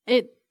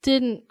it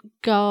didn't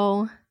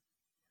go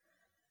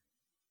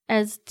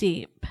as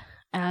deep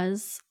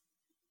as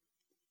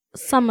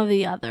some of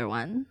the other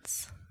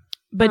ones.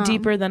 But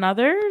deeper than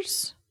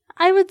others?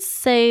 I would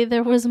say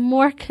there was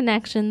more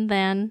connection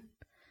than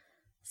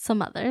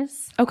some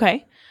others.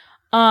 Okay.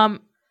 Do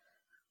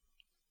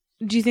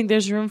you think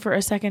there's room for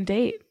a second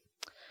date?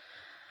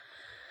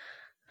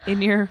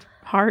 In your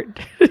heart?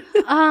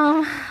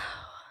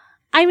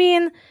 I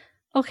mean,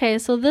 okay,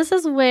 so this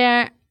is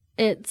where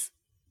it's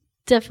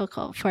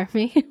difficult for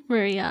me,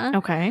 Maria.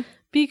 Okay.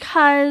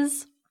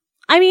 Because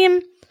I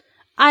mean,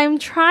 I'm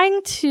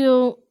trying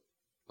to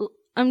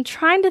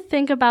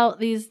think about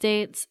these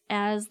dates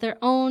as their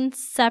own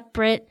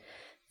separate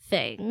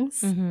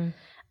things. Mm-hmm.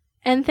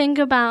 And think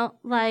about,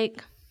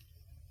 like,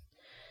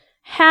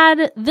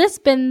 had this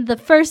been the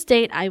first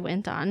date I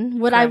went on,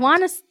 would I Correct.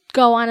 want to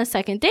go on a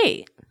second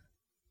date?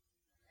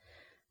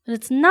 But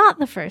it's not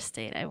the first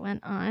date I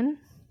went on.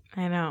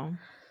 I know.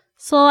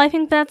 So I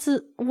think that's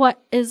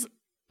what is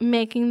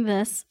making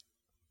this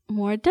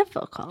more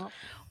difficult.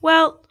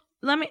 Well,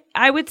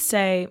 I would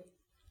say,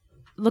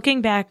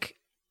 looking back,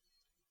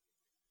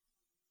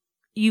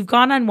 you've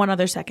gone on one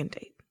other second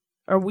date,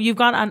 or you've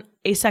gone on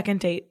a second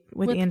date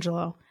with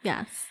Angelo.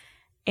 Yes.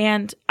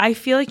 And I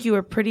feel like you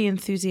were pretty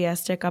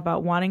enthusiastic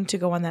about wanting to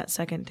go on that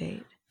second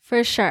date.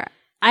 For sure.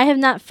 I have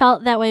not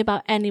felt that way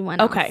about anyone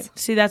else. Okay.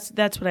 See, that's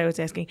what I was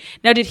asking.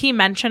 Now, did he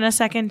mention a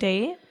second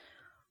date?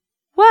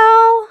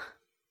 Well,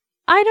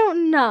 I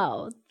don't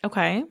know.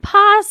 Okay.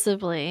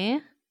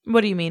 Possibly.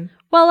 What do you mean?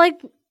 Well, like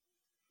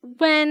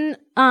when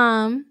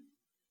the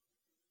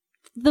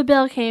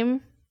bill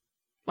came,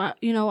 well,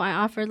 I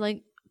offered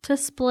like to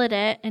split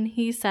it, and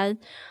he said,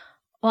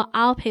 "Well,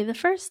 I'll pay the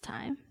first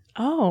time."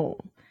 Oh.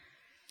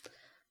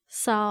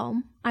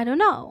 So I don't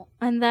know.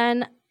 And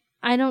then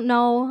I don't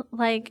know,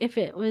 like if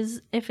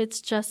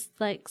it's just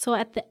like, so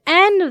at the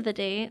end of the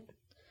date,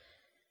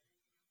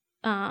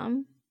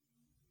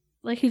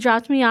 like he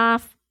dropped me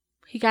off.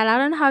 He got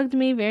out and hugged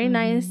me, very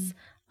nice.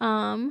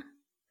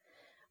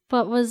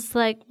 But was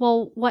like,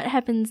 well, what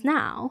happens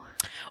now?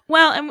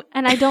 Well,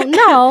 And I don't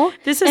know.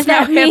 this has if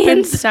now that happened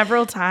means-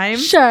 several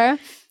times. Sure.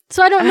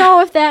 So I don't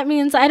know if that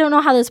means, I don't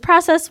know how this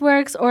process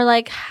works, or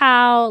like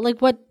how,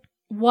 like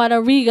what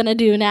are we gonna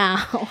do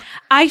now?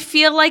 I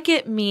feel like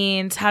it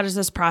means, how does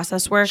this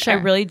process work? Sure. I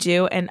really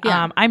do. And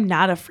Yeah. I'm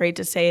not afraid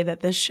to say that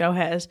this show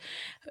has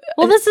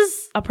Well, this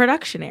is, a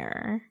production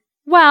error.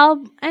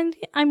 well, and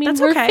I mean,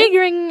 That's we're okay.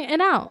 figuring it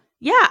out.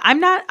 Yeah, I'm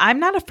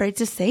not afraid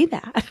to say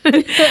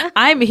that.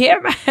 I'm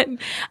here, man.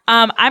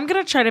 I'm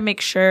gonna try to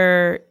make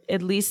sure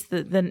at least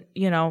that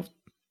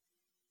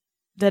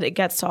it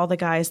gets to all the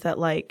guys that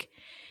like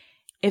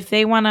if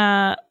they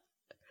wanna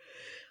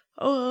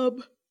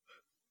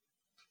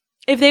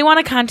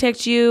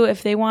contact you,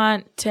 if they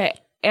want to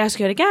ask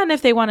you it again,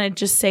 if they want to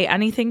just say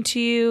anything to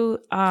you,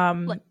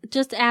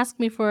 just ask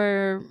me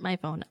for my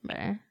phone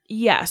number.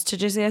 Yes, to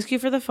just ask you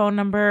for the phone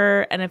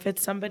number. And if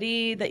it's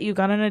somebody that you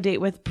got on a date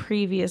with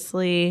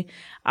previously,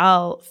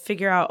 I'll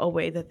figure out a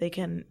way that they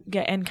can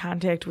get in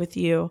contact with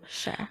you.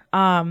 Sure.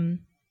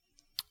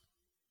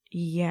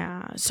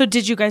 Yeah. So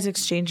did you guys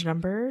exchange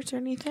numbers or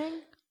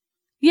anything?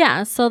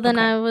 Yeah. So then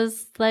Okay. I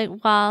was like,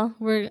 well,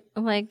 we're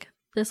like,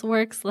 this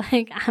works.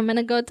 Like, I'm going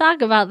to go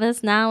talk about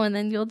this now and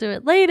then you'll do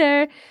it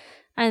later.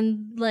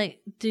 And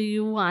like, do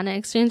you want to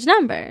exchange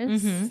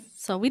numbers? Mm-hmm.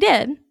 So we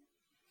did.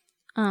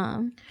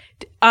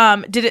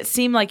 Did it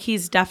seem like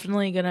he's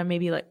definitely gonna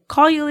maybe like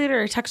call you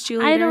later or text you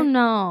later? I don't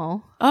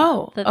know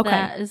Oh, that okay.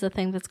 that is a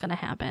thing that's going to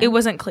happen. It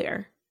wasn't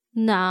clear.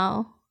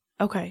 No.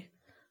 Okay.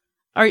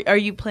 Are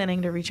you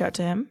planning to reach out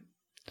to him?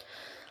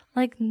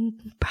 Like,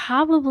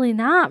 probably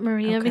not,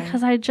 Maria, Okay.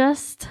 because I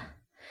just,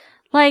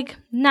 like,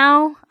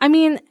 now, I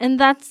mean, and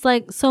that's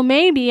like, so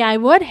maybe I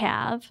would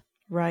have,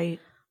 Right.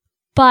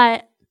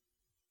 but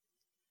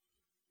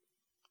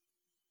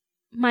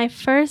my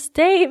first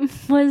date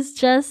was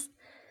just,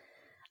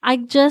 I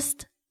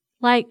just,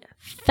 like,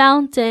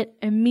 felt it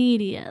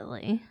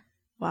immediately.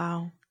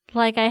 Wow.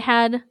 Like, I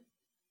had,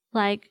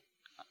 like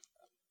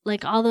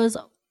all those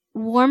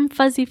warm,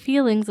 fuzzy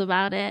feelings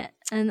about it.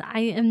 And I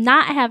am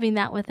not having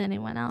that with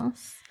anyone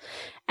else.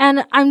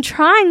 And I'm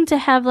trying to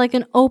have, like,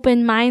 an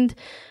open mind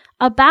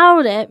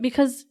about it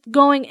because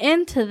going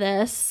into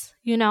this,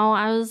 you know,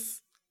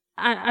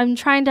 I'm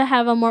trying to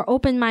have a more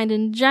open mind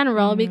in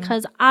general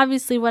because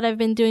obviously what I've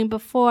been doing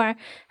before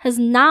has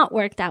not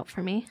worked out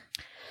for me.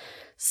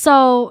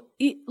 So,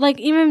 like,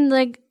 even,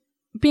 like,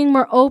 being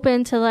more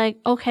open to, like,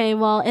 okay,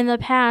 well, in the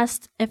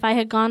past, if I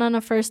had gone on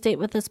a first date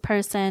with this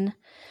person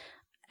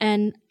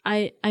and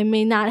I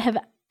may not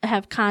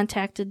have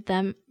contacted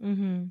them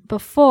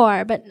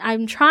before, but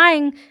I'm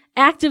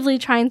actively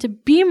trying to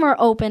be more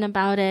open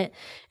about it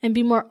and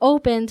be more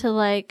open to,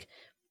 like,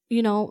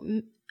 you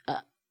know,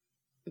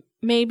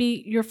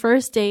 maybe your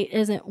first date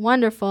isn't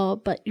wonderful,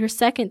 but your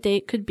second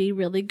date could be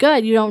really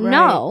good. You don't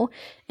know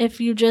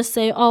if you just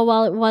say, oh,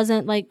 well, it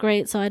wasn't, like,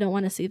 great, so I don't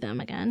want to see them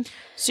again.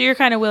 So you're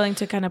kind of willing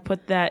to kind of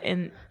put that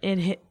in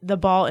the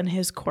ball in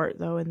his court,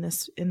 though, in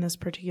this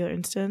particular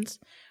instance?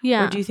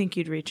 Yeah. Or do you think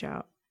you'd reach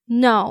out?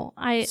 No,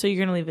 So you're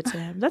going to leave it to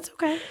him. That's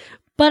okay.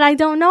 but I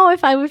don't know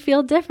if I would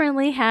feel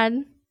differently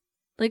had,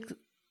 like,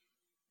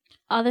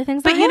 other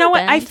things But not you know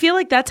what? I happened. feel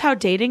like that's how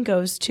dating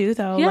goes, too,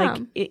 though. Yeah.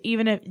 Like,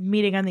 even if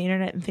meeting on the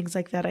internet and things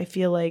like that, I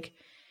feel like,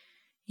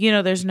 you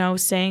know, there's no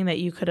saying that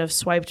you could have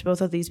swiped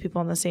both of these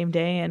people on the same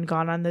day and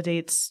gone on the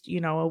dates,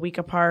 you know, a week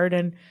apart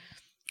and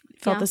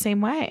felt the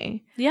same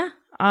way. Yeah.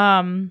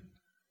 But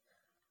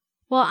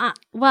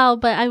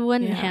I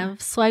wouldn't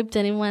have swiped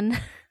anyone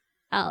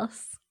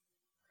else.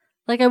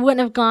 Like, I wouldn't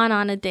have gone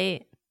on a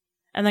date.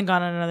 And then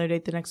gone on another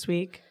date the next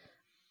week.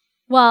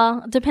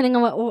 Well, depending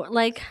on what,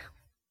 like,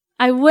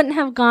 I wouldn't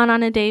have gone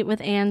on a date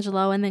with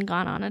Angelo and then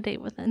gone on a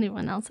date with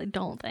anyone else, I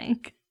don't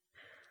think.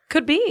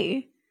 Could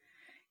be.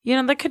 You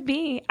know, that could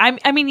be.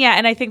 I mean, yeah,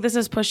 and I think this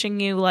is pushing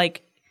you,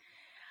 like,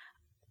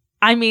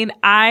 I mean,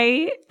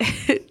 I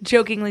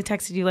jokingly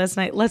texted you last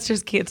night, let's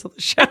just cancel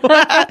the show.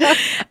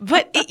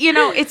 But, you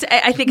know,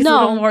 I think it's a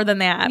little more than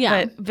that.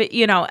 Yeah. But,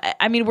 you know,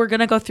 I mean, we're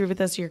going to go through with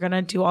this. You're going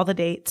to do all the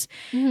dates.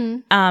 Mm-hmm.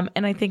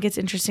 And I think it's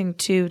interesting,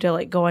 too, to,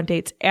 like, go on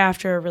dates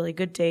after a really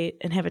good date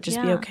and have it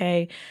just be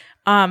okay.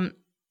 I'm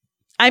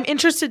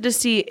interested to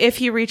see if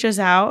he reaches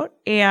out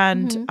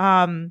and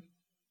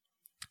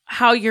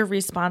how your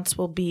response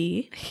will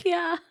be.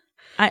 Yeah.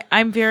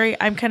 I'm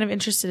kind of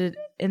interested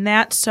in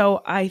that.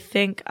 So I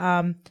think,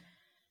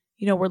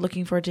 you know, we're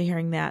looking forward to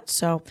hearing that.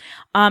 So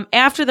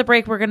after the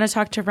break, we're going to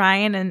talk to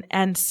Ryan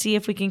and see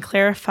if we can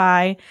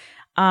clarify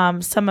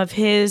some of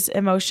his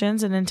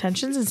emotions and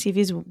intentions and see if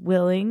he's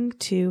willing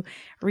to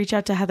reach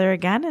out to Heather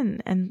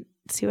again and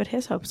see what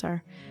his hopes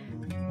are.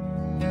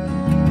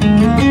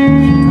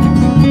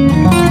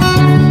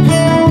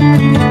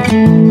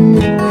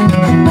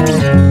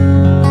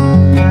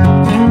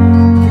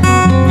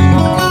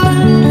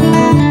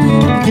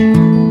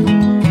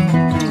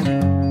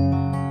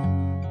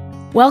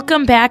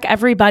 Welcome back,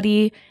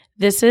 everybody.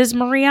 This is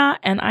Maria,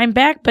 and I'm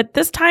back, but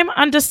this time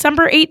on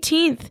December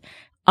 18th.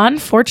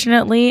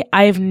 Unfortunately,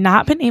 I have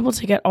not been able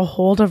to get a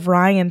hold of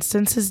Ryan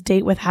since his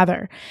date with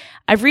Heather.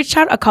 I've reached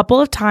out a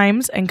couple of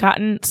times and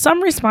gotten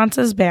some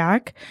responses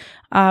back,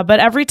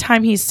 but every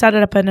time he's set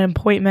up an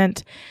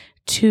appointment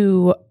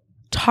to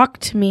talk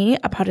to me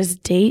about his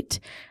date,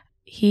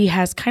 he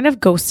has kind of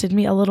ghosted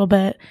me a little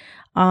bit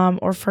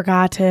or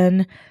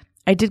forgotten.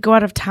 I did go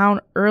out of town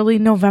early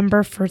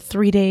November for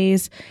 3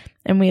 days,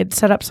 and we had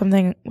set up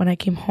something when I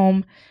came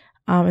home,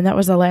 and that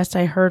was the last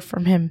I heard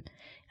from him.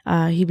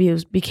 He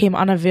became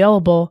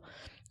unavailable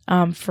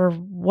for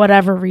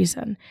whatever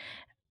reason.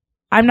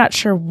 I'm not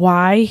sure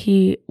why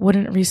he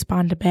wouldn't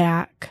respond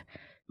back,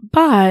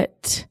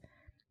 but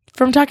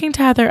from talking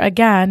to Heather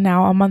again,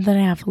 now a month and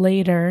a half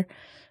later,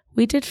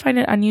 we did find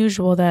it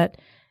unusual that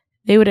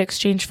they would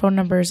exchange phone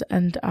numbers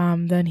and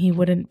then he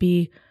wouldn't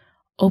be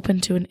open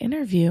to an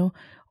interview,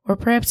 or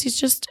perhaps he's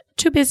just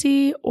too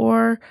busy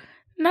or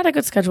not a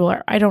good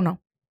scheduler. I don't know.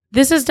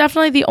 This is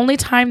definitely the only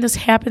time this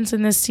happens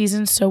in this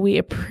season, so we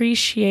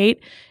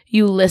appreciate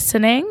you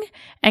listening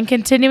and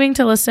continuing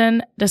to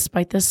listen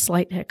despite this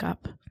slight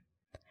hiccup.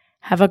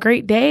 Have a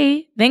great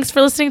day. Thanks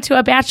for listening to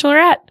A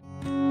Bachelorette.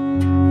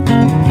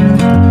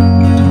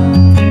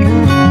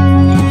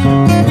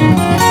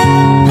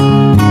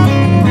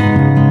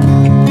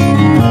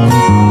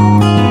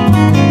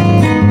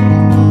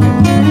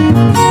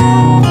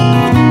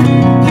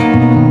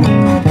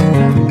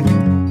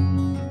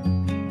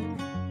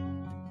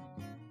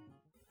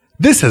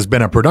 This has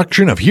been a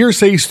production of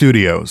Hearsay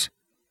Studios.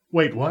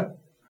 Wait, what?